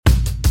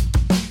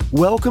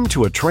Welcome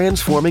to A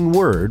Transforming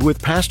Word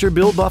with Pastor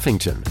Bill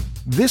Buffington.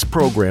 This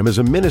program is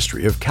a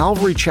ministry of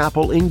Calvary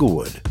Chapel,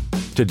 Inglewood.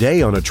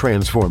 Today on A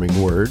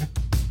Transforming Word.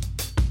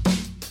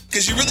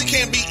 Because you really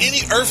can't be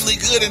any earthly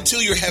good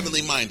until you're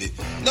heavenly minded.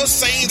 Those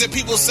sayings that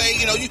people say,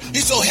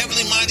 you're so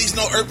heavenly minded, he's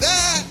no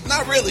earth.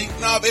 Not really.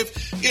 No,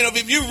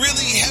 if you're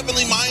really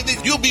heavenly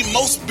minded, you'll be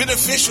most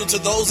beneficial to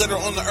those that are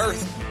on the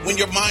earth when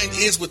your mind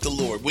is with the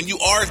Lord, when you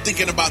are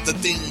thinking about the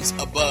things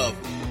above.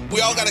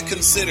 We all got to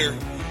consider,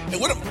 and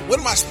what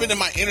am I spending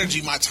my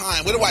energy, my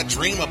time? What do I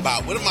dream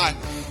about? What am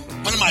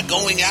I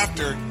going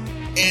after?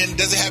 And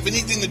does it have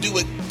anything to do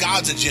with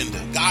God's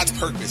agenda, God's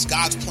purpose,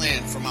 God's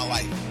plan for my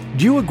life?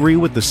 Do you agree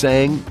with the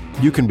saying,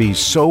 you can be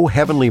so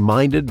heavenly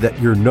minded that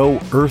you're no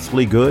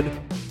earthly good?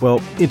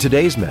 Well, in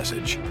today's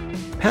message,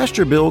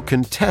 Pastor Bill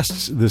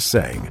contests this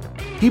saying.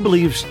 He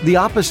believes the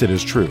opposite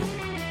is true,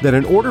 that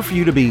in order for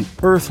you to be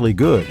earthly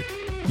good,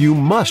 you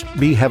must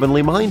be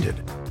heavenly minded.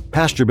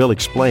 Pastor Bill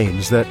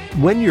explains that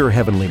when you're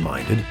heavenly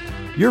minded,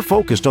 you're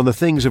focused on the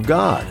things of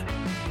God.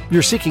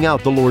 You're seeking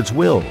out the Lord's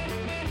will,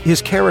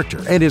 His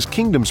character, and His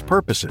kingdom's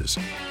purposes.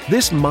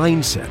 This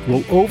mindset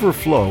will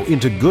overflow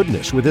into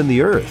goodness within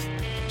the earth.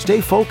 Stay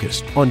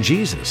focused on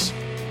Jesus.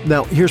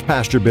 Now, here's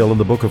Pastor Bill in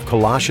the book of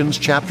Colossians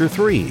chapter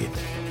 3,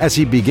 as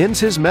he begins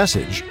his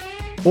message,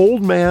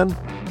 Old Man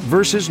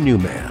versus New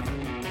Man.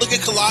 Look at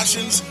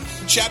Colossians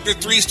chapter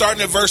 3,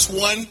 starting at verse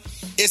 1.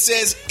 It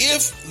says,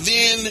 "If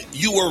then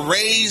you were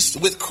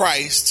raised with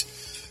Christ,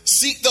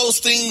 seek those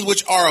things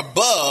which are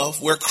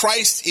above, where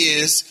Christ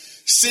is,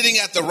 sitting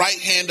at the right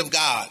hand of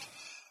God."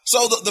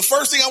 So the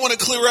first thing I want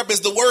to clear up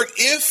is the word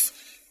 "if"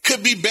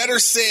 could be better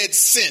said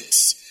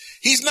 "since."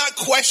 He's not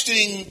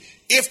questioning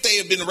if they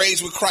have been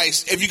raised with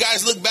Christ. If you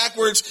guys look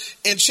backwards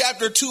in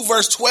chapter 2,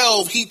 verse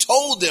 12, he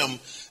told them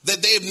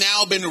that they have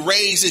now been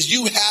raised. As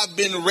you have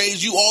been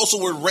raised, you also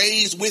were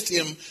raised with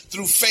him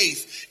through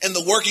faith and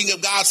the working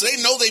of God. So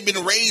they know they've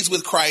been raised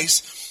with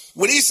Christ.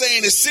 What he's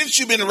saying is, since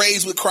you've been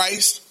raised with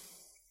Christ,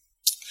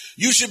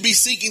 you should be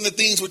seeking the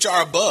things which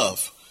are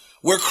above,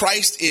 where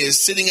Christ is,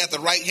 sitting at the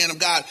right hand of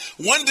God.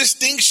 One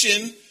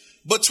distinction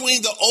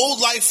between the old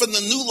life and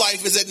the new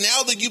life is that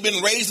now that you've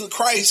been raised with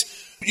Christ,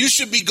 you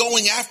should be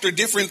going after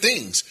different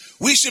things.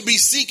 We should be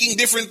seeking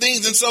different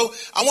things. And so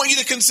I want you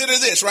to consider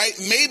this, right?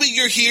 Maybe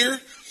you're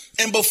here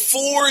and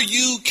before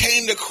you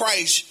came to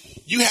Christ,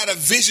 you had a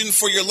vision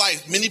for your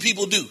life. Many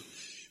people do.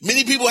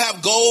 Many people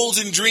have goals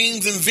and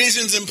dreams and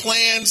visions and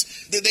plans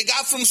that they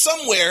got from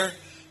somewhere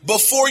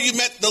before you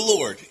met the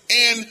Lord.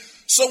 And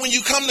so when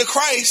you come to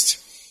Christ,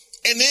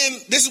 and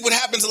then this is what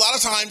happens a lot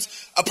of times,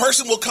 a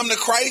person will come to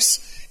Christ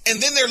and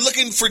then they're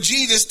looking for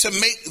Jesus to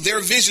make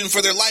their vision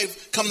for their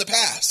life come to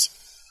pass.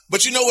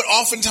 But you know what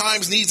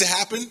oftentimes needs to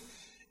happen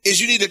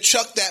is you need to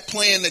chuck that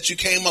plan that you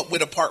came up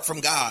with apart from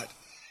God.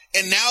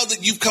 And now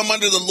that you've come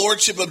under the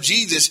lordship of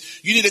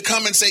Jesus, you need to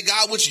come and say,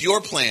 God, what's your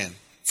plan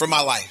for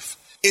my life?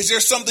 Is there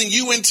something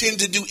you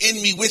intend to do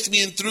in me, with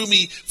me, and through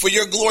me for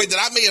your glory that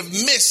I may have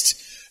missed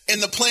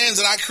in the plans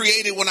that I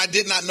created when I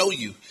did not know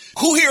you?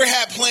 Who here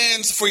had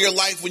plans for your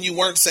life when you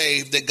weren't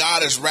saved that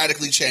God has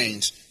radically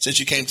changed since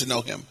you came to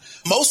know him?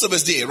 Most of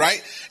us did,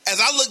 right? As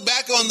I look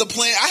back on the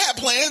plan, I had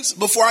plans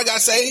before I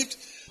got saved.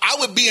 I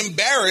would be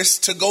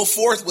embarrassed to go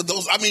forth with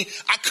those. I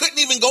couldn't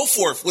even go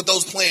forth with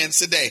those plans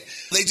today.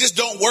 They just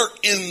don't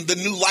work in the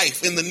new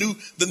life, in the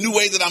new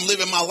way that I'm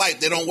living my life.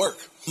 They don't work.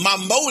 My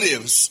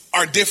motives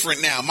are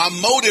different now. My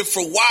motive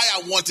for why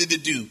I wanted to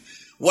do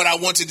what I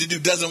wanted to do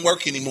doesn't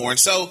work anymore. And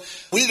so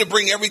we need to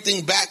bring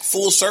everything back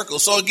full circle.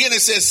 So again,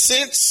 it says,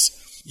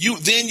 since you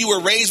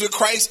were raised with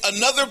Christ.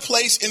 Another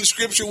place in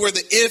scripture where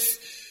the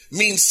if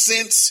means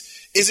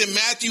since is in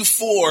Matthew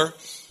 4,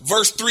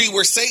 verse 3,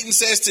 where Satan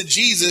says to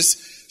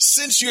Jesus,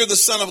 since you're the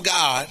Son of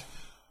God,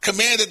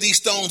 command that these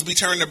stones be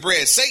turned to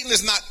bread. Satan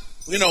is not,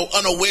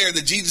 unaware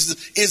that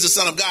Jesus is the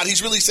Son of God.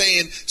 He's really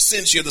saying,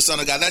 since you're the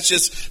Son of God. That's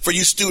just for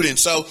you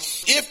students. So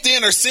if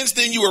then or since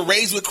then you were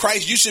raised with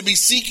Christ, you should be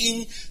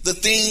seeking the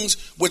things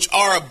which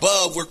are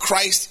above, where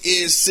Christ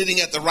is sitting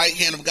at the right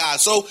hand of God.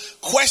 So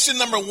question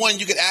number one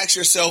you could ask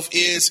yourself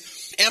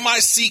is, am I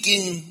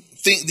seeking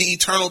the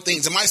eternal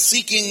things? Am I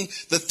seeking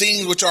the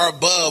things which are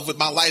above with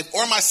my life?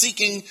 Or am I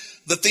seeking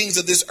the things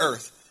of this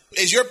earth?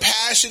 Is your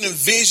passion and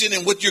vision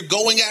and what you're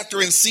going after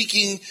and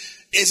seeking,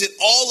 is it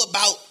all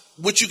about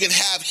what you can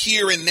have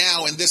here and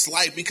now in this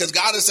life? Because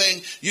God is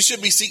saying you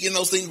should be seeking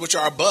those things which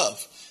are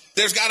above.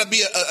 There's got to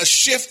be a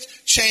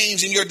shift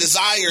change in your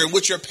desire and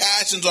what your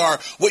passions are,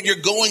 what you're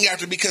going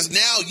after, because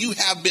now you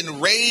have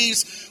been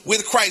raised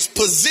with Christ.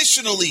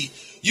 Positionally,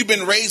 you've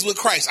been raised with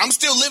Christ. I'm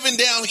still living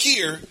down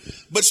here,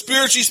 but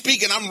spiritually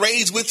speaking, I'm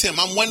raised with him.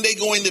 I'm one day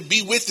going to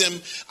be with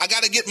him. I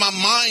got to get my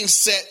mind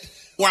set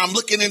where I'm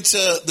looking into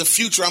the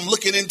future. I'm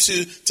looking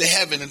into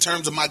heaven in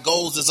terms of my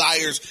goals,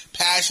 desires,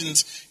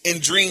 passions, and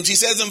dreams. He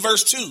says in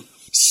verse 2,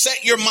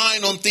 set your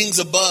mind on things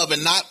above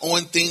and not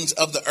on things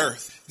of the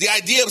earth. The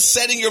idea of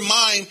setting your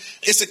mind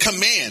is a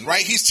command,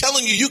 right? He's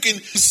telling you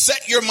can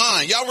set your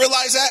mind. Y'all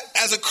realize that?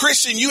 As a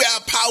Christian, you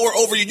have power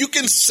over you. You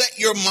can set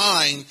your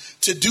mind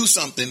to do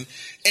something.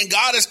 And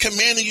God is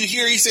commanding you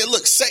here. He said,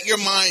 look, set your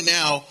mind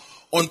now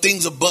on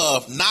things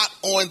above, not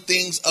on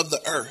things of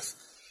the earth.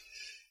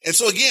 And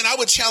so again, I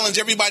would challenge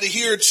everybody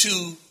here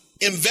to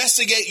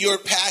investigate your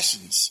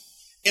passions.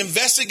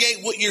 Investigate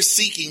what you're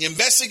seeking.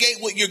 Investigate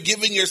what you're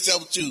giving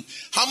yourself to.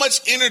 How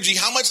much energy,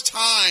 how much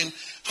time,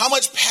 how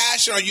much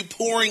passion are you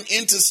pouring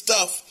into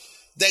stuff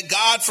that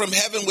God from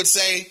heaven would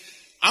say,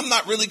 I'm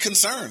not really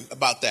concerned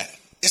about that.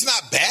 It's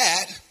not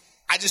bad.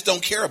 I just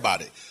don't care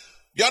about it.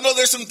 Y'all know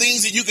there's some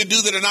things that you can do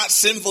that are not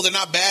sinful. They're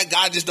not bad.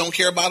 God just don't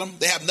care about them.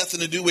 They have nothing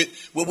to do with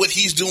what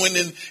he's doing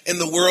in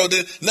the world.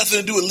 Nothing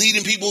to do with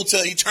leading people to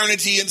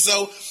eternity. And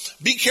so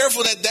be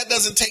careful that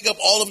doesn't take up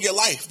all of your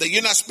life, that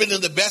you're not spending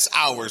the best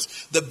hours,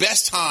 the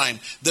best time,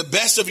 the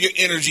best of your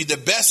energy, the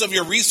best of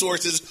your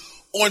resources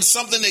on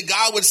something that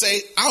God would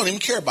say, I don't even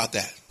care about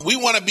that. We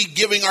want to be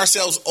giving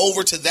ourselves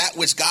over to that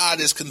which God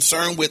is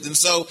concerned with. And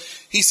so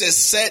he says,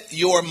 set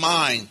your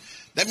mind.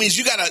 That means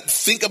you got to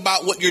think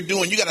about what you're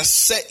doing. You got to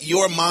set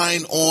your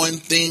mind on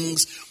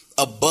things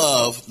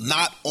above,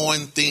 not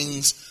on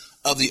things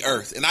of the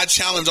earth. And I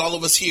challenge all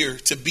of us here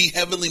to be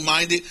heavenly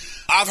minded.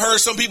 I've heard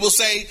some people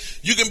say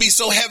you can be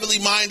so heavenly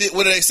minded.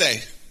 What do they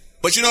say?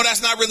 But you know,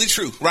 that's not really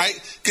true, right?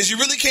 Because you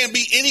really can't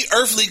be any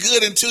earthly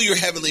good until you're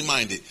heavenly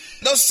minded.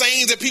 Those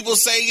sayings that people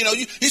say, you know,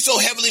 he's so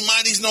heavenly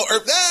minded, he's no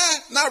earth.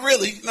 Not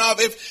really. No,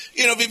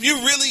 if you're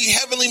really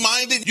heavenly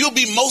minded, you'll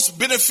be most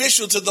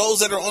beneficial to those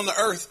that are on the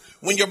earth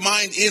when your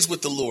mind is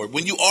with the Lord,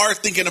 when you are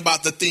thinking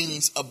about the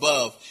things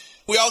above.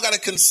 We all got to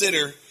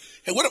consider,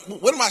 hey,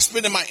 what am I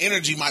spending my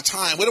energy, my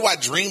time? What do I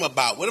dream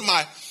about? What am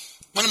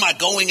I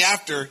going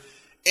after?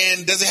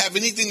 And does it have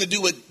anything to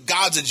do with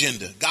God's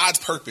agenda, God's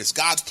purpose,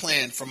 God's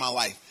plan for my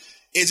life?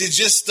 Is it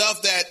just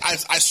stuff that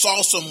I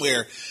saw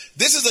somewhere?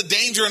 This is a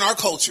danger in our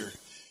culture,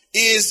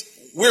 is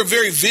we're a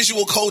very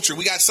visual culture.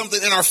 We got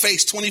something in our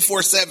face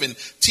 24/7,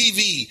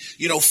 TV,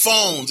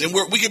 phones, and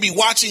we could be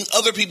watching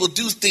other people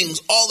do things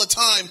all the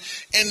time.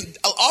 And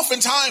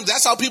oftentimes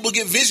that's how people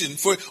get vision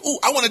for, ooh,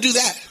 I want to do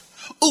that.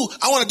 Ooh,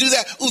 I want to do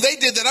that. Ooh, they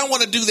did that. I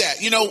want to do that.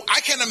 I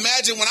can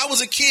imagine when I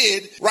was a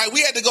kid, right?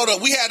 We had to go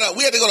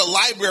to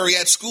library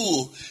at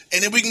school,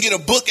 and then we can get a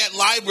book at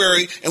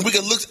library, and we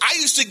can look. I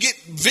used to get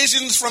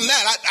visions from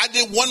that. I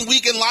did 1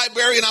 week in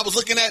library, and I was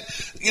looking at,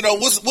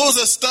 what was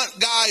a stunt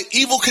guy,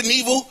 Evel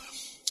Knievel?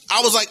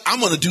 I was like, I'm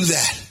going to do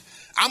that.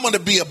 I'm going to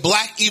be a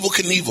black Evel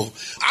Knievel.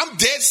 I'm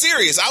dead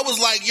serious. I was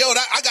like,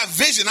 I got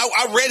vision.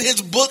 I read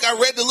his book. I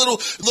read the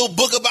little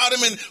book about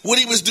him and what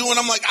he was doing.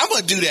 I'm like, I'm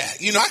going to do that.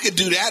 I could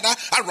do that.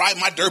 I ride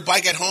my dirt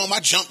bike at home.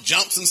 I jump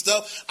jumps and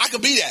stuff. I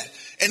could be that.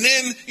 And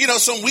then,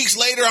 some weeks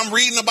later, I'm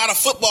reading about a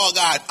football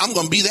guy. I'm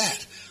going to be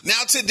that.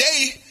 Now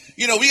today,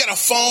 we got a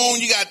phone,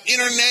 you got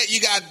internet,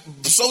 you got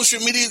social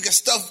media, you got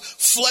stuff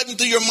flooding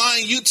through your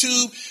mind,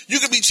 YouTube. You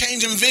could be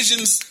changing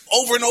visions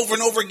over and over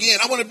and over again.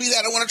 I want to be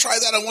that. I want to try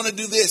that. I want to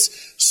do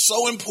this.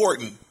 So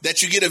important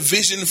that you get a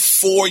vision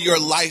for your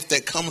life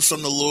that comes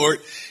from the Lord.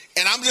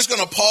 And I'm just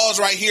going to pause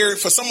right here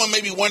for someone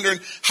maybe wondering,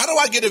 how do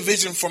I get a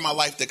vision for my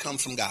life that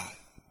comes from God?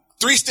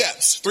 3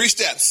 steps.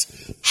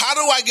 How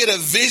do I get a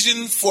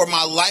vision for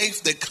my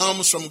life that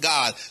comes from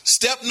God?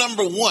 Step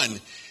number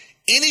 1.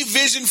 Any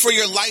vision for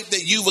your life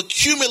that you've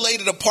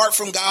accumulated apart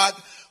from God,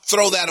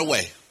 throw that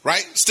away,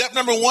 right? Step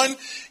number 1,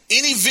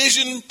 any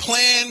vision,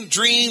 plan,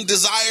 dream,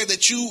 desire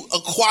that you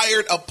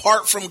acquired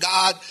apart from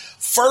God,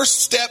 first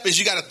step is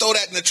you got to throw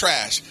that in the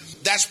trash.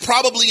 That's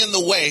probably in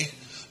the way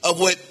of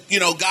what,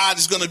 God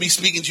is going to be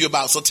speaking to you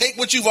about. So take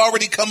what you've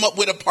already come up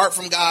with apart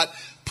from God,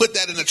 put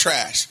that in the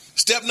trash.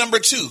 Step number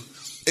 2,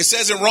 it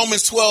says in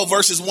Romans 12,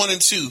 verses 1 and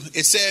 2,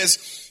 it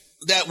says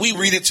that we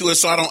read it to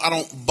us so I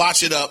don't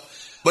botch it up.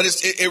 But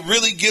it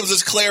really gives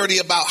us clarity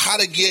about how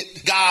to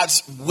get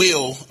God's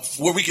will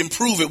where we can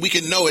prove it, we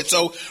can know it.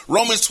 So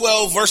Romans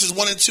 12 verses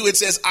 1 and 2, it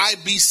says, I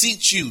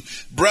beseech you,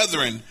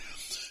 brethren,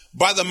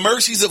 by the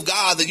mercies of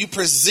God, that you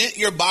present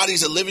your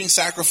bodies a living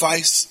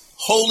sacrifice,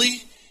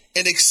 holy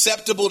and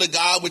acceptable to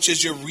God, which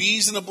is your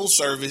reasonable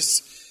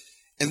service.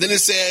 And then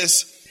it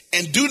says,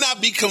 and do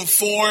not be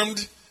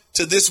conformed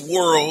to this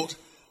world,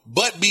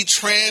 but be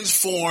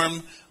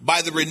transformed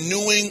by the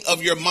renewing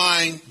of your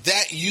mind,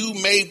 that you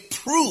may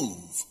prove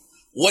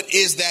what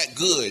is that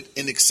good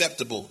and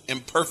acceptable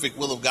and perfect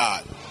will of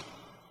God.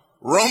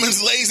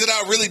 Romans lays it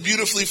out really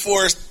beautifully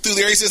for us through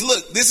there. He says,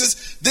 look, this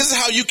is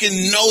how you can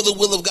know the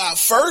will of God.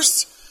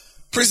 First,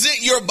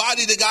 present your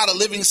body to God a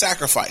living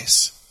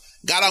sacrifice.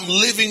 God, I'm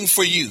living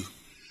for you.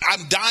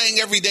 I'm dying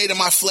every day to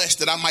my flesh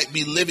that I might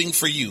be living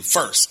for you.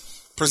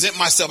 First, present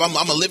myself.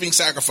 I'm a living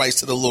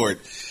sacrifice to the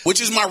Lord,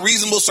 which is my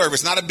reasonable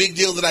service. Not a big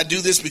deal that I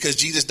do this because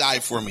Jesus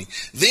died for me.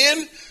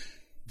 Then,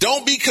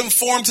 don't be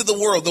conformed to the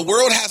world. The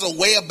world has a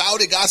way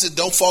about it. God said,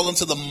 don't fall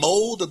into the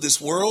mold of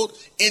this world.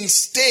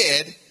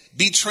 Instead,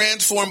 be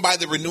transformed by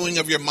the renewing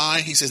of your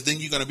mind. He says, then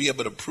you're going to be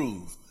able to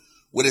prove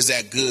what is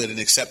that good and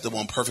acceptable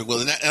and perfect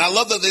will. And I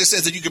love that it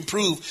says that you can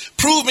prove.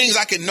 Prove means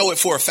I can know it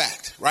for a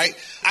fact, right?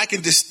 I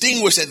can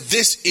distinguish that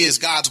this is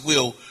God's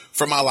will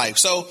for my life.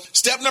 So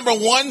step number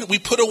 1, we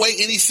put away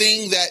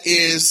anything that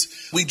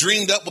we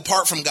dreamed up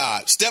apart from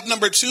God. Step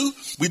number 2,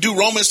 we do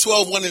Romans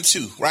 12:1 and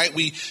 2, right?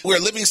 We're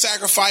a living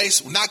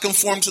sacrifice, not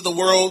conformed to the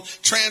world,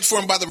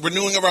 transformed by the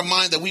renewing of our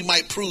mind that we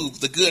might prove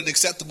the good,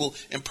 acceptable,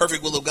 and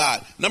perfect will of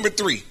God. Number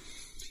 3,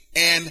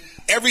 and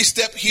every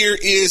step here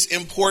is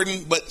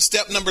important, but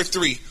step number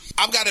 3,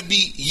 I've got to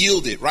be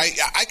yielded, right?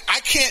 I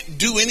can't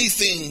do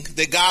anything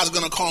that God's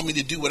going to call me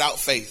to do without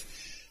faith.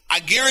 I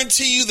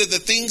guarantee you that the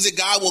things that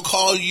God will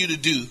call you to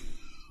do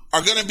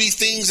are going to be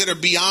things that are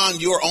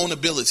beyond your own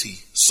ability.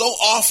 So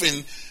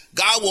often,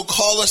 God will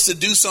call us to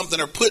do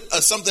something or put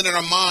something in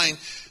our mind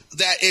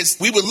that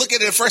we would look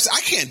at it at first,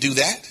 I can't do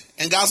that.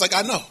 And God's like,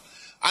 I know.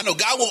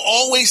 God will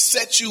always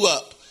set you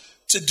up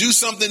to do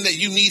something that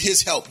you need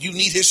his help. You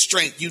need his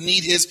strength. You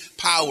need his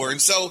power.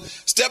 And so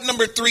step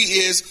number 3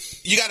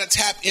 is you got to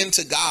tap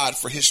into God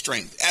for his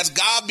strength.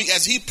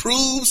 As he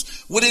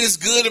proves what his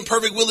good and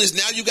perfect will is,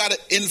 now you got to,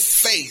 in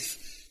faith,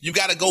 you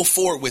got to go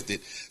forward with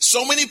it.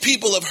 So many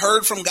people have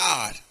heard from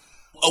God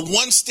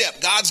one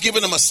step. God's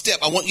given them a step.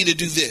 I want you to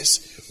do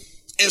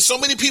this. And so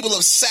many people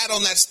have sat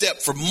on that step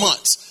for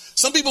months.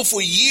 Some people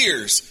for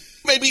years.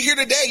 You may be here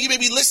today. You may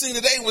be listening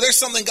today where there's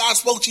something God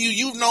spoke to you.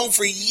 You've known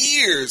for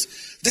years.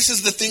 This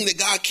is the thing that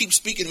God keeps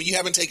speaking to you. You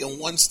haven't taken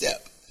one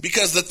step.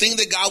 Because the thing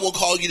that God will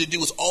call you to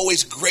do is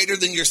always greater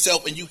than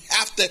yourself. And you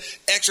have to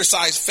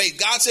exercise faith.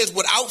 God says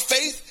without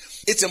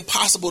faith, it's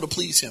impossible to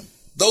please him.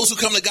 Those who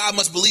come to God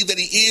must believe that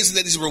he is and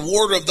that he's a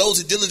rewarder of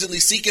those who diligently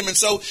seek him. And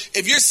so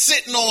if you're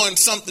sitting on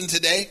something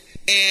today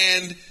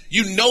and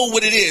you know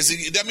what it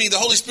is, that means the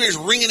Holy Spirit is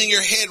ringing in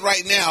your head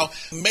right now.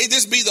 May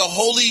this be the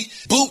holy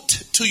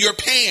boot to your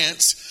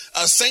pants,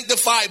 a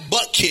sanctified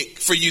butt kick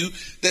for you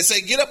that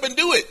say, get up and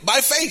do it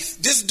by faith.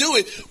 Just do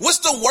it. What's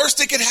the worst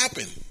that could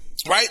happen?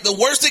 Right? The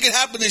worst that could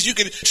happen is you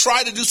could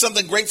try to do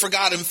something great for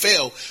God and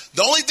fail.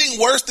 The only thing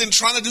worse than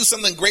trying to do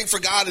something great for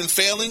God and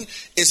failing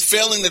is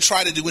failing to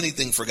try to do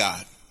anything for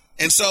God.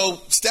 And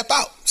so step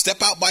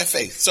out by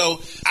faith.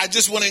 So I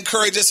just want to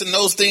encourage us in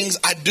those things.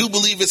 I do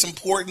believe it's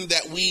important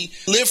that we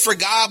live for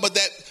God, but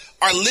that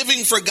our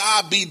living for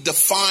God be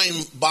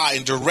defined by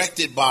and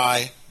directed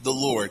by the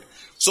Lord.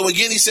 So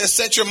again, he says,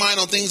 set your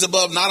mind on things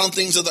above, not on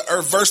things of the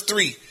earth. Verse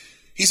 3,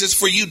 he says,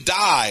 for you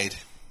died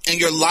and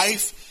your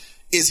life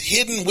is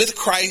hidden with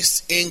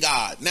Christ in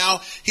God.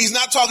 Now, he's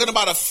not talking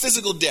about a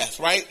physical death,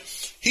 right?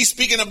 He's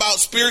speaking about,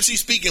 spiritually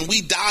speaking,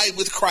 we died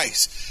with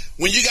Christ.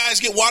 When you guys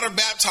get water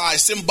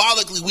baptized,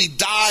 symbolically, we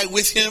die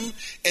with him,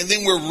 and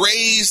then we're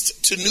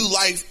raised to new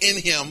life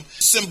in him,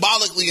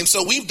 symbolically. And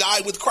so we've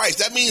died with Christ.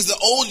 That means the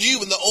old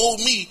you and the old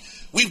me,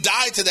 we've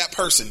died to that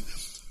person.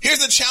 Here's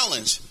the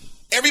challenge.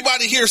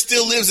 Everybody here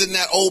still lives in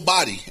that old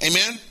body.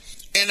 Amen?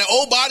 And the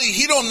old body,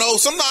 he don't know.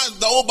 Sometimes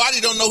the old body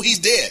don't know he's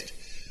dead.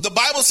 The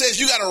Bible says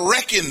you got to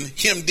reckon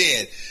him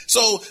dead.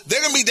 So there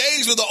are going to be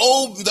days where the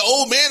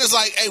old man is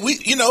like, hey,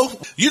 you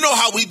know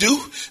how we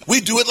do. We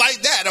do it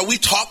like that. Or we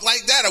talk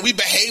like that. Or we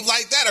behave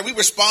like that. Or we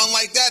respond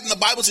like that. And the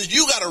Bible says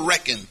you got to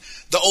reckon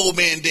the old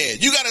man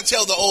dead. You got to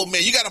tell the old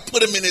man, you got to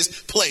put him in his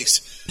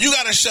place. You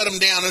got to shut him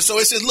down. And so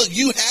it says, look,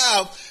 you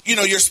have,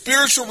 your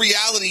spiritual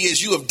reality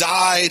is you have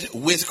died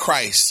with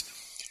Christ.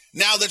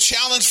 Now the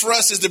challenge for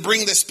us is to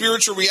bring the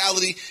spiritual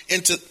reality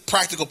into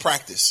practical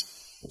practice.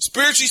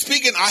 Spiritually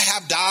speaking, I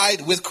have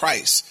died with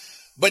Christ,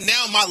 but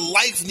now my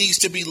life needs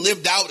to be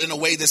lived out in a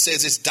way that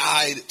says it's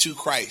died to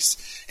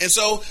Christ. And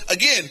so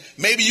again,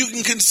 maybe you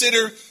can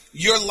consider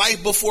your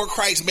life before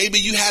Christ. Maybe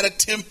you had a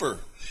temper.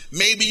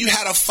 Maybe you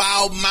had a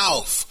foul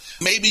mouth.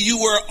 Maybe you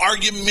were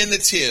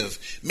argumentative.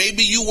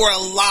 Maybe you were a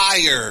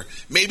liar.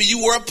 Maybe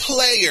you were a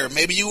player.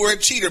 Maybe you were a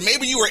cheater.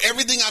 Maybe you were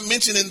everything I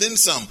mentioned and then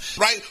some,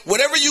 right?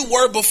 Whatever you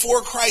were before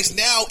Christ,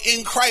 now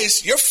in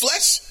Christ, your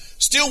flesh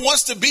still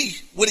wants to be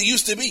what it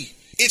used to be.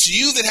 It's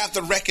you that have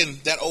to reckon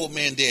that old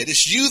man dead.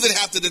 It's you that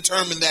have to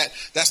determine that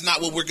that's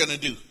not what we're going to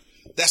do.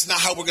 That's not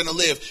how we're going to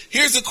live.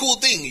 Here's the cool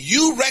thing.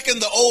 You reckon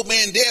the old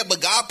man dead, but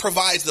God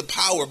provides the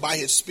power by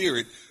his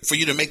spirit for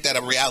you to make that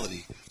a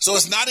reality. So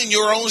it's not in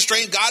your own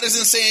strength. God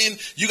isn't saying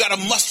you got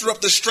to muster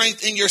up the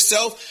strength in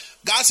yourself.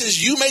 God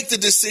says you make the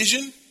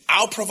decision.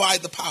 I'll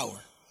provide the power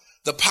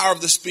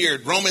of the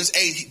spirit. Romans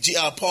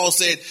 8, Paul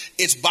said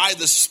it's by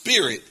the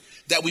spirit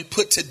that we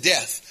put to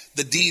death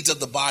the deeds of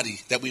the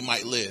body that we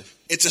might live.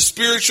 It's a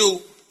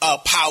spiritual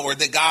power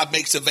that God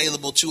makes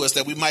available to us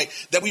that we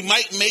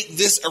might make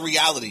this a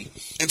reality.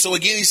 And so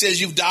again, he says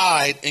you've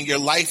died and your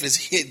life is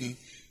hidden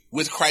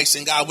with Christ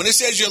in God. When it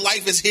says your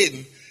life is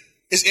hidden,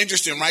 it's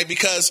interesting, right?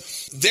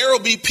 Because there will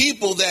be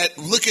people that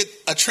look at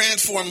a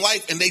transformed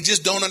life and they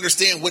just don't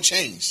understand what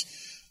changed.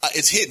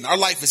 It's hidden. Our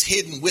life is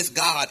hidden with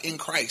God in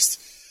Christ.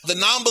 The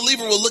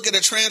non-believer will look at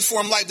a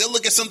transformed life. They'll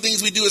look at some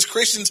things we do as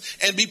Christians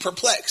and be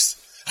perplexed.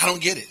 I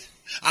don't get it.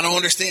 I don't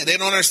understand. They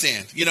don't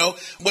understand.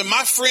 When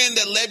my friend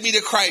that led me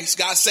to Christ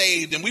got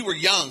saved and we were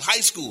young,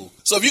 high school.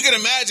 So if you can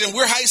imagine,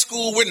 we're high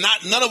school.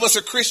 None of us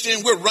are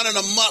Christian. We're running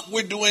amok.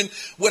 We're doing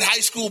what high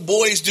school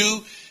boys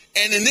do.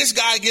 And then this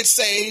guy gets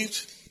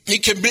saved. He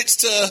commits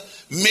to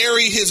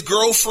marry his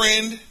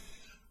girlfriend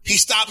He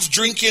stops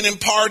drinking and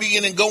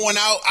partying and going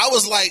out. I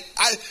was like,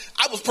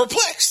 I was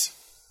perplexed.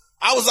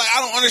 I was like,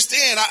 I don't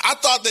understand. I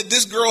thought that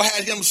this girl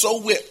had him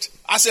so whipped.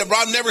 I said, bro,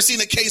 I've never seen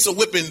a case of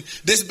whipping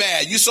this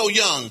bad. You're so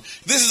young.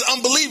 This is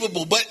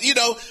unbelievable. But,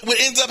 what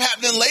ends up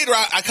happening later,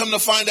 I come to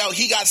find out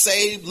he got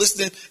saved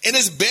listening in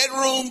his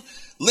bedroom,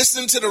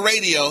 listening to the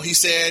radio, he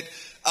said,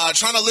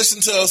 trying to listen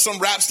to some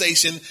rap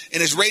station,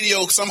 and his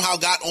radio somehow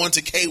got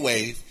onto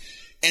K-Wave,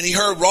 and he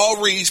heard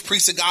Raw Reeves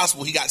preach the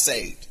gospel. He got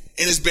saved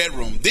in his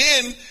bedroom.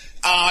 Then,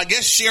 I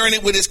guess sharing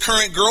it with his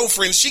current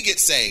girlfriend, she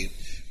gets saved.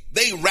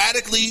 They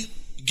radically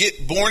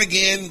get born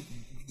again,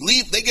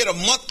 leave. They get a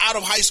month out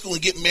of high school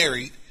and get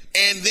married.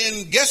 And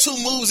then guess who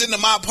moves into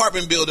my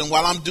apartment building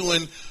while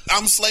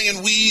I'm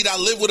slaying weed. I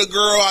live with a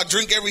girl. I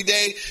drink every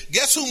day.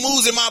 Guess who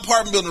moves in my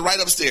apartment building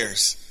right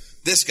upstairs?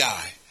 This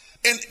guy.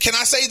 And can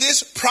I say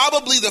this?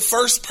 Probably the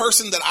first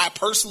person that I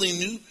personally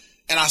knew,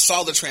 and I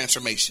saw the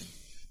transformation.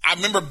 I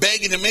remember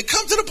begging him, man,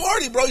 come to the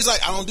party, bro. He's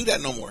like, I don't do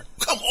that no more.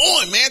 Come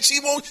on, man. She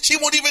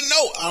won't even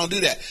know. I don't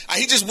do that.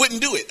 He just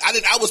wouldn't do it.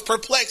 I was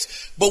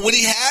perplexed. But what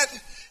he had,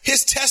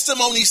 his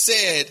testimony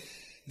said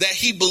that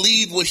he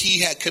believed what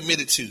he had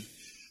committed to.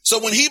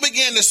 So when he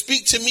began to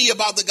speak to me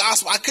about the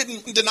gospel, I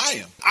couldn't deny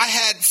him. I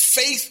had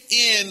faith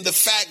in the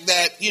fact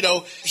that,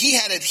 he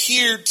had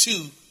adhered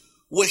to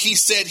what he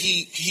said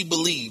he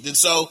believed. And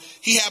so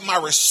he had my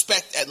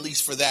respect, at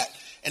least for that.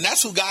 And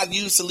that's who God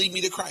used to lead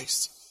me to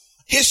Christ.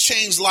 His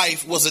changed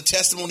life was a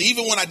testimony.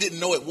 Even when I didn't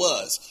know it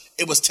was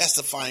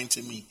testifying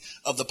to me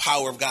of the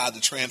power of God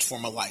to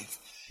transform a life.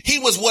 He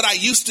was what I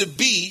used to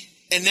be,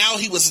 and now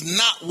he was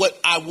not what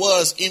I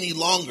was any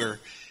longer.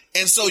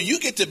 And so you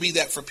get to be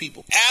that for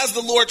people. As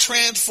the Lord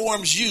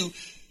transforms you,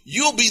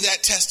 you'll be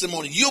that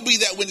testimony. You'll be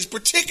that witness,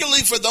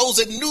 particularly for those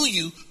that knew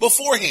you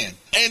beforehand.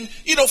 And,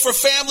 for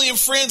family and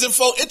friends and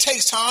folk, it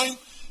takes time.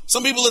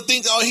 Some people that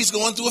think, he's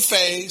going through a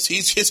phase.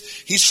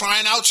 He's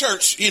trying out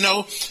church. You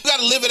got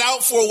to live it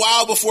out for a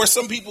while before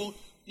some people,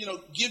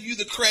 give you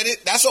the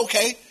credit. That's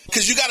okay.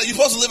 Because you're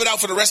supposed to live it out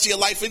for the rest of your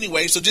life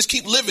anyway. So just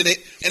keep living it.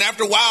 And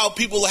after a while,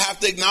 people will have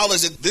to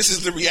acknowledge that this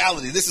is the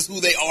reality. This is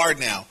who they are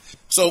now.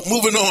 So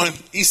moving on,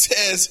 he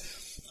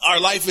says our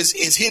life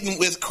is hidden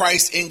with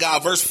Christ in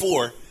God. Verse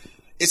 4,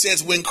 it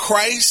says, when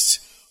Christ,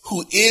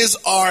 who is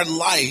our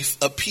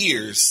life,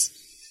 appears,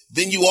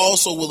 then you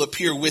also will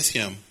appear with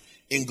him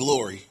in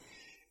glory.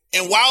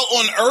 And while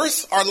on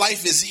earth, our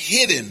life is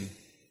hidden.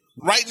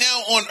 Right now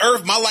on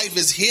earth, my life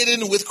is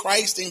hidden with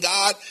Christ in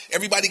God.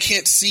 Everybody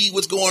can't see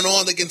what's going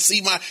on. They can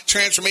see my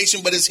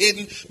transformation, but it's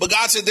hidden. But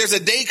God said there's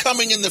a day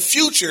coming in the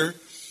future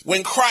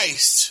when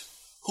Christ,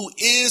 who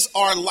is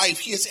our life,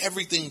 he is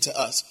everything to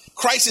us.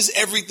 Christ is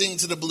everything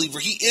to the believer.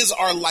 He is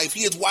our life.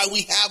 He is why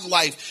we have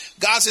life.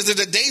 God says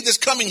there's a day that's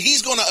coming.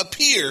 He's going to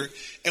appear,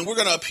 and we're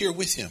going to appear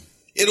with him.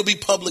 It'll be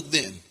public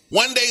then.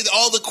 One day,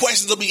 all the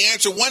questions will be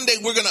answered. One day,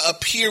 we're going to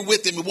appear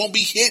with him. It won't be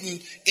hidden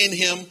in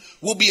him.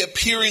 We'll be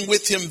appearing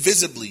with him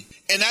visibly.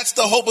 And that's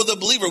the hope of the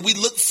believer. We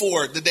look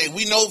forward to the day.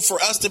 We know for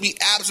us to be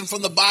absent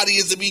from the body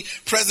is to be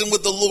present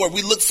with the Lord.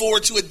 We look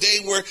forward to a day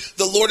where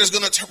the Lord is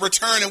going to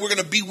return and we're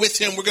going to be with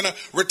him. We're going to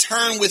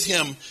return with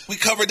him. We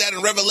covered that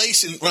in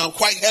Revelation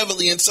quite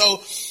heavily. And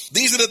so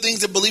these are the things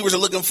that believers are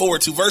looking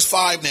forward to. Verse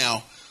 5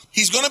 now.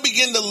 He's going to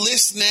begin to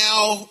list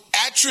now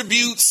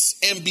attributes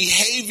and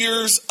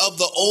behaviors of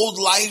the old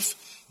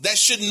life that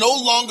should no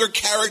longer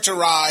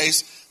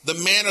characterize the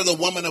man or the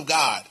woman of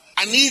God.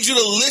 I need you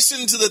to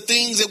listen to the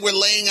things that we're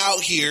laying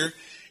out here,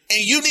 and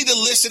you need to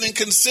listen and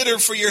consider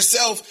for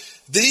yourself,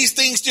 do these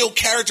things still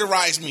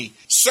characterize me?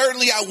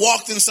 Certainly I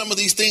walked in some of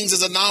these things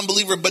as a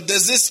non-believer, but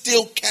does this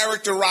still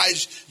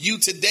characterize you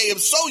today? If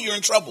so, you're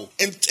in trouble.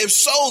 And if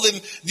so,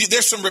 then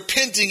there's some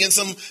repenting and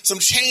some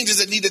changes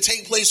that need to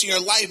take place in your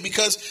life,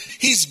 because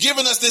he's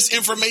given us this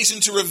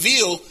information to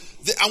reveal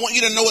that I want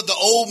you to know what the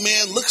old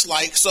man looks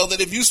like, so that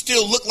if you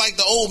still look like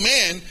the old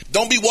man,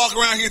 don't be walking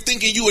around here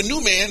thinking you a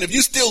new man. If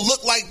you still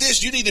look like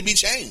this, you need to be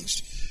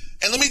changed.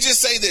 And let me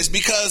just say this,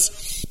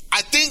 because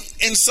I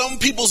think in some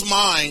people's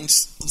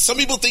minds, some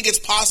people think it's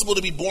possible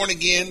to be born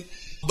again,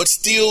 but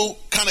still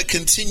kind of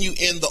continue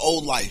in the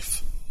old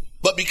life.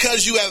 But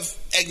because you have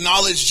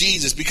acknowledged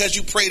Jesus, because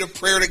you prayed a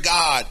prayer to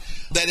God,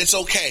 that it's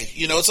okay.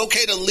 It's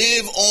okay to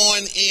live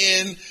on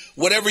in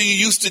whatever you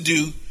used to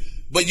do,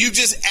 but you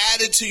just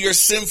added to your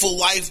sinful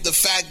life the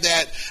fact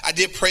that I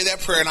did pray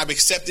that prayer and I've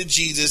accepted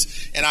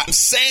Jesus, and I'm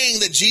saying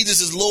that Jesus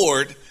is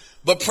Lord,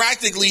 but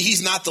practically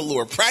he's not the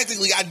Lord.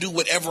 Practically I do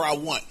whatever I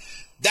want.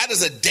 That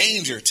is a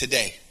danger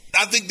today.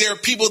 I think there are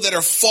people that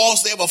are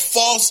false. They have a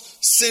false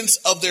sense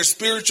of their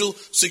spiritual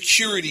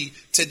security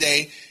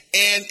today.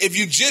 And if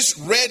you just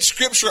read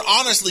scripture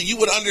honestly, you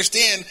would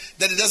understand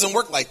that it doesn't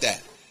work like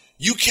that.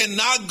 You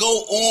cannot go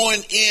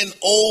on in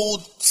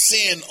old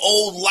sin,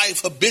 old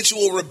life,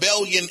 habitual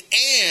rebellion,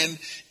 and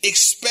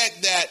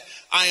expect that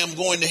I am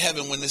going to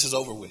heaven when this is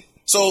over with.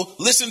 So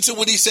listen to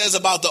what he says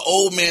about the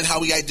old man,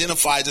 how he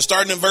identifies it.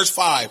 Starting in verse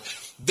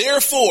 5.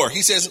 Therefore,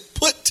 he says,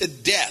 put to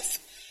death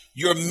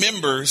your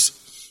members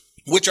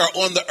which are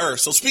on the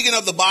earth. So speaking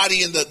of the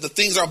body and the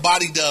things our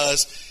body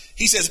does,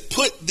 He says,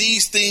 put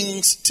these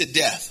things to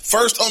death.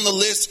 First on the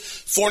list,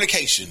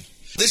 fornication.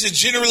 This is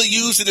generally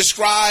used to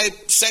describe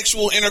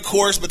sexual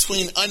intercourse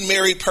between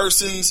unmarried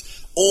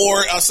persons,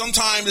 or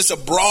sometimes it's a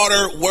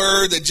broader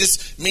word that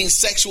just means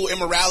sexual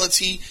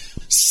immorality,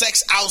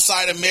 sex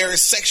outside of marriage,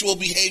 sexual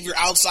behavior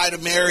outside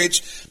of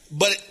marriage.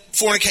 But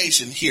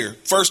fornication here,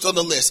 first on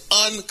the list,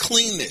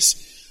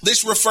 uncleanness.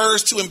 This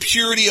refers to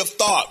impurity of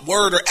thought,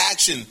 word, or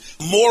action,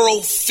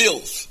 moral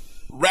filth,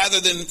 rather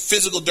than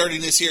physical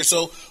dirtiness here.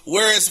 So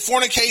whereas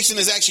fornication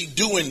is actually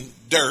doing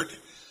dirt,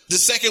 the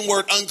second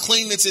word,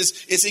 uncleanness,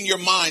 is in your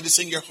mind, it's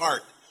in your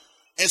heart.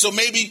 And so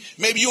maybe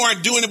you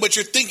aren't doing it, but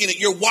you're thinking it,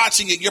 you're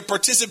watching it, you're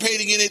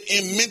participating in it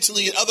and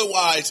mentally and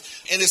otherwise,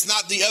 and it's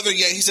not the other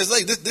yet. He says,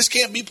 like, this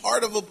can't be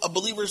part of a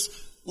believer's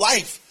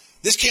life.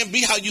 This can't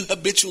be how you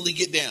habitually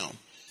get down.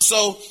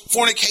 So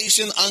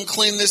fornication,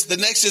 uncleanness. The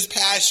next is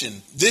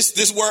passion.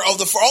 This word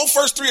all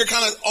first three are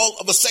kind of all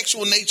of a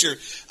sexual nature.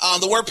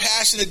 The word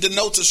passion, it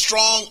denotes a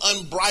strong,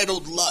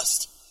 unbridled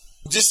lust.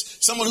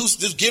 Just someone who's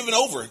just given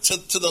over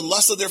to the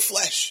lust of their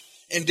flesh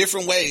in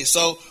different ways.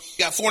 So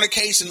you got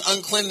fornication,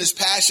 uncleanness,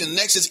 passion.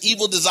 Next is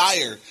evil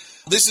desire.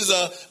 This is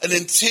an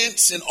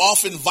intense and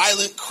often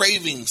violent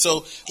craving.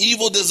 So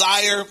evil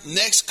desire.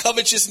 Next,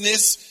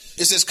 covetousness.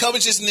 It says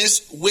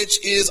covetousness,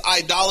 which is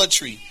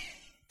idolatry.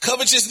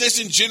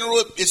 Covetousness in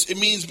general, it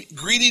means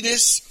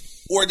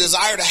greediness or a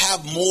desire to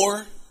have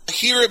more.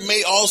 Here it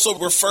may also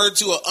refer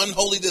to an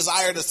unholy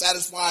desire to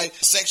satisfy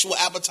sexual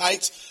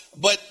appetites,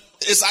 but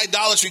it's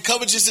idolatry.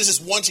 Covetousness is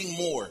wanting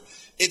more.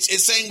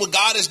 It's saying what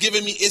God has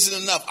given me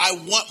isn't enough. I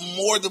want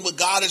more than what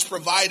God has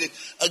provided.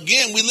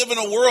 Again, we live in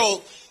a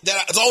world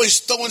that is always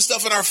throwing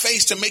stuff in our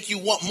face to make you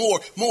want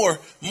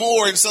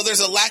more. And so there's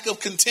a lack of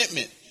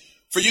contentment.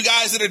 For you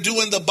guys that are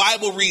doing the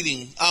Bible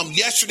reading,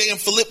 yesterday in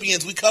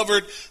Philippians, we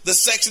covered the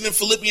section in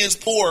Philippians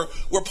 4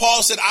 where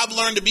Paul said, I've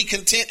learned to be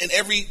content in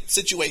every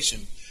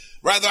situation.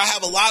 Rather, I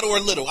have a lot or a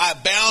little. I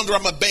abound or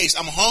I'm abased.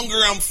 I'm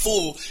hungry, I'm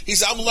full. He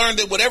said, I've learned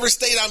that whatever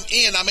state I'm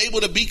in, I'm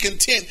able to be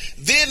content.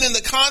 Then in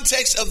the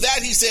context of that,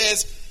 he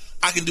says,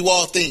 I can do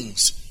all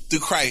things through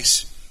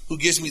Christ who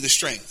gives me the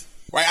strength.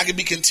 Right? I can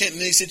be content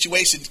in any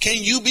situation.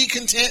 Can you be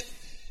content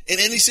in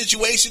any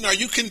situation? Are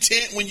you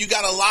content when you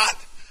got a lot?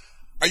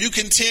 Are you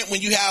content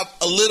when you have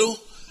a little?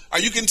 Are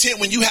you content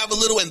when you have a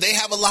little and they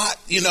have a lot?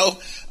 You know,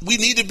 we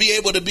need to be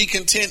able to be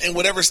content in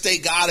whatever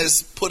state God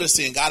has put us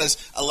in, God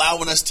is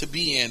allowing us to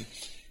be in.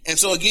 And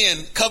so again,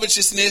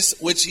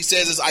 covetousness, which he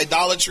says is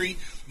idolatry.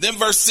 Then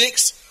verse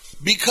 6,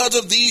 because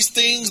of these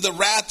things, the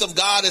wrath of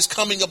God is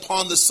coming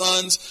upon the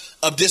sons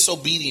of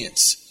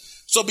disobedience.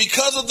 So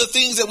because of the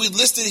things that we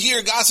listed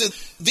here, God said,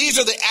 these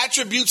are the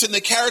attributes and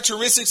the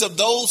characteristics of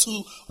those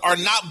who are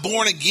not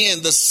born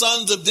again, the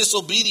sons of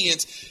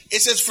disobedience.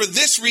 It says, for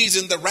this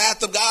reason, the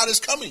wrath of God is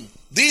coming.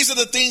 These are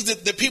the things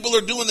that people are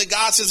doing that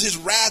God says his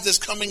wrath is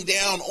coming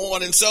down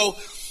on. And so,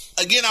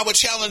 again, I would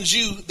challenge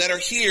you that are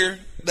here,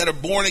 that are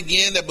born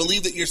again, that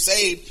believe that you're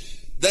saved.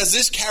 Does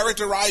this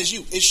characterize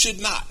you? It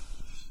should not.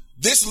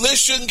 This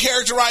list shouldn't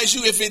characterize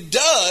you. If it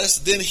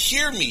does, then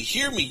hear me.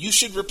 You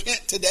should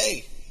repent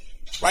today.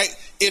 Right?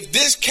 If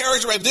this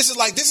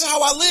is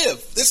how I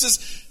live. This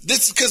is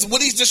because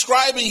what he's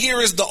describing here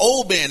is the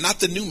old man,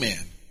 not the new man.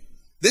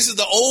 This is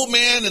the old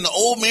man and the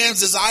old man's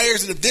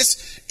desires. And if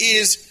this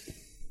is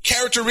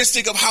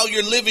characteristic of how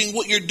you're living,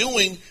 what you're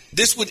doing,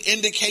 this would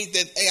indicate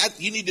that, hey,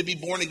 you need to be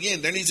born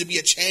again. There needs to be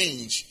a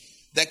change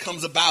that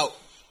comes about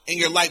in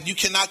your life. You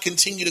cannot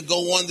continue to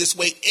go on this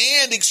way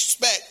and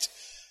expect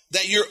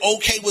that you're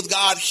okay with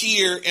God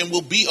here and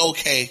will be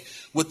okay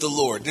with the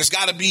Lord. There's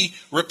got to be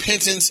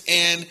repentance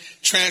and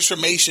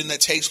transformation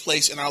that takes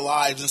place in our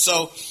lives. And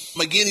so,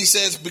 again, he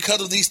says,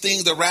 because of these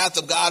things, the wrath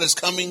of God is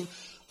coming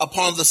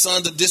upon the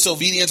sons of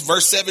disobedience.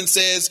 Verse 7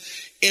 says,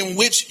 in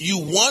which you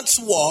once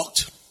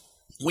walked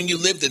when you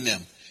lived in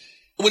them.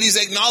 What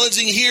he's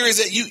acknowledging here is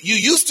that you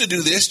used to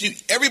do this.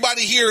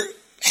 Everybody here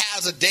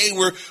has a day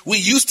where we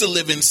used to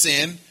live in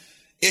sin.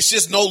 It's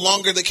just no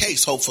longer the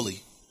case,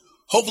 hopefully.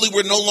 Hopefully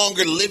we're no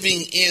longer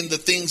living in the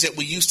things that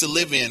we used to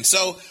live in.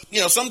 So,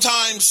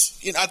 sometimes,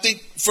 I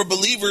think for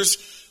believers,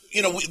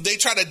 they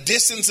try to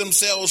distance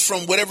themselves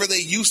from whatever they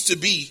used to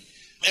be.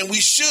 And we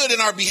should in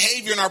our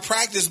behavior and our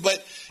practice,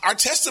 but our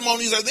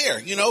testimonies are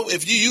there.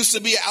 If you used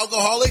to be an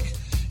alcoholic,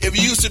 if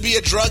you used to be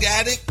a drug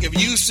addict, if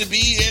you used to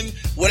be in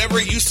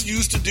whatever you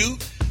used to do,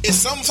 it's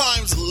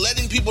sometimes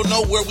letting people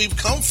know where we've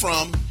come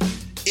from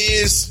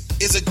is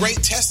a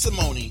great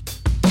testimony.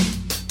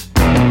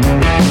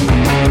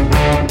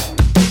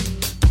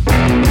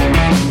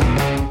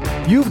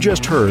 You've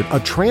just heard a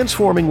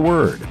transforming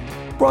word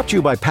brought to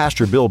you by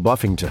Pastor Bill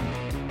Buffington.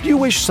 Do you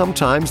wish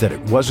sometimes that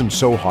it wasn't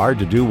so hard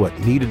to do what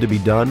needed to be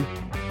done,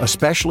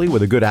 especially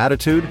with a good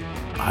attitude?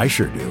 I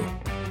sure do.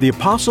 The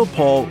Apostle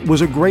Paul was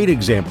a great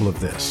example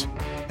of this.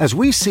 As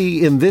we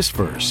see in this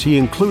verse he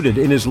included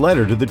in his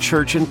letter to the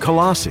church in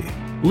Colossae.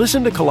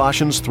 Listen to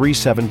Colossians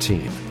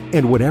 3:17.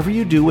 And whatever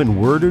you do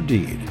in word or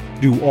deed,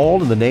 do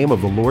all in the name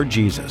of the Lord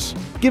Jesus,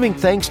 giving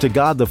thanks to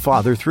God the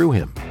Father through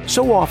him.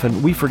 So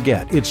often we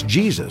forget it's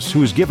Jesus who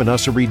has given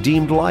us a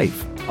redeemed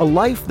life, a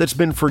life that's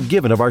been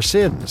forgiven of our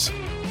sins.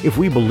 If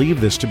we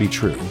believe this to be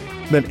true,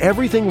 then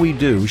everything we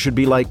do should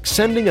be like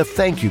sending a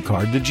thank you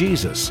card to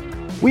Jesus.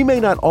 We may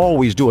not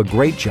always do a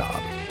great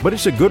job, but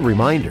it's a good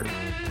reminder.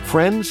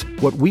 Friends,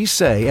 what we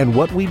say and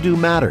what we do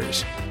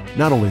matters.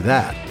 Not only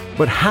that,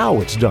 but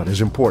how it's done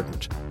is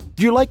important.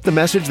 Do you like the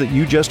message that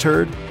you just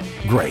heard?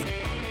 Great.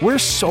 We're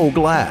so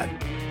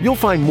glad. You'll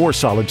find more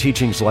solid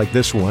teachings like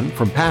this one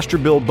from Pastor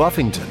Bill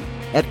Buffington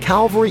at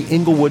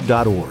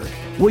calvaryinglewood.org.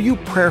 Will you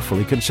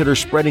prayerfully consider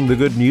spreading the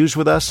good news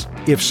with us?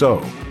 If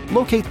so,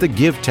 locate the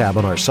Give tab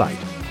on our site.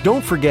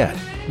 Don't forget,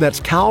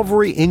 that's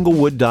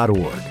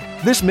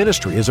calvaryinglewood.org. This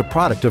ministry is a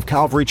product of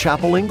Calvary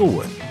Chapel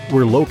Inglewood.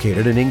 We're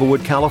located in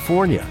Inglewood,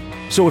 California.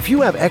 So if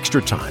you have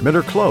extra time and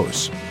are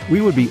close,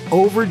 we would be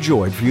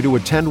overjoyed for you to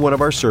attend one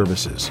of our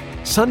services,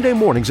 Sunday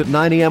mornings at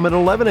 9 a.m. and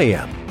 11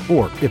 a.m.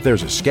 Or if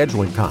there's a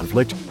scheduling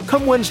conflict,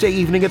 come Wednesday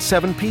evening at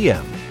 7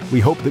 p.m. We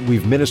hope that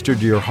we've ministered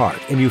to your heart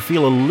and you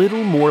feel a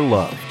little more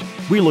loved.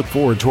 We look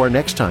forward to our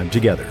next time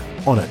together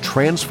on A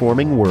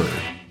Transforming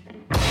Word.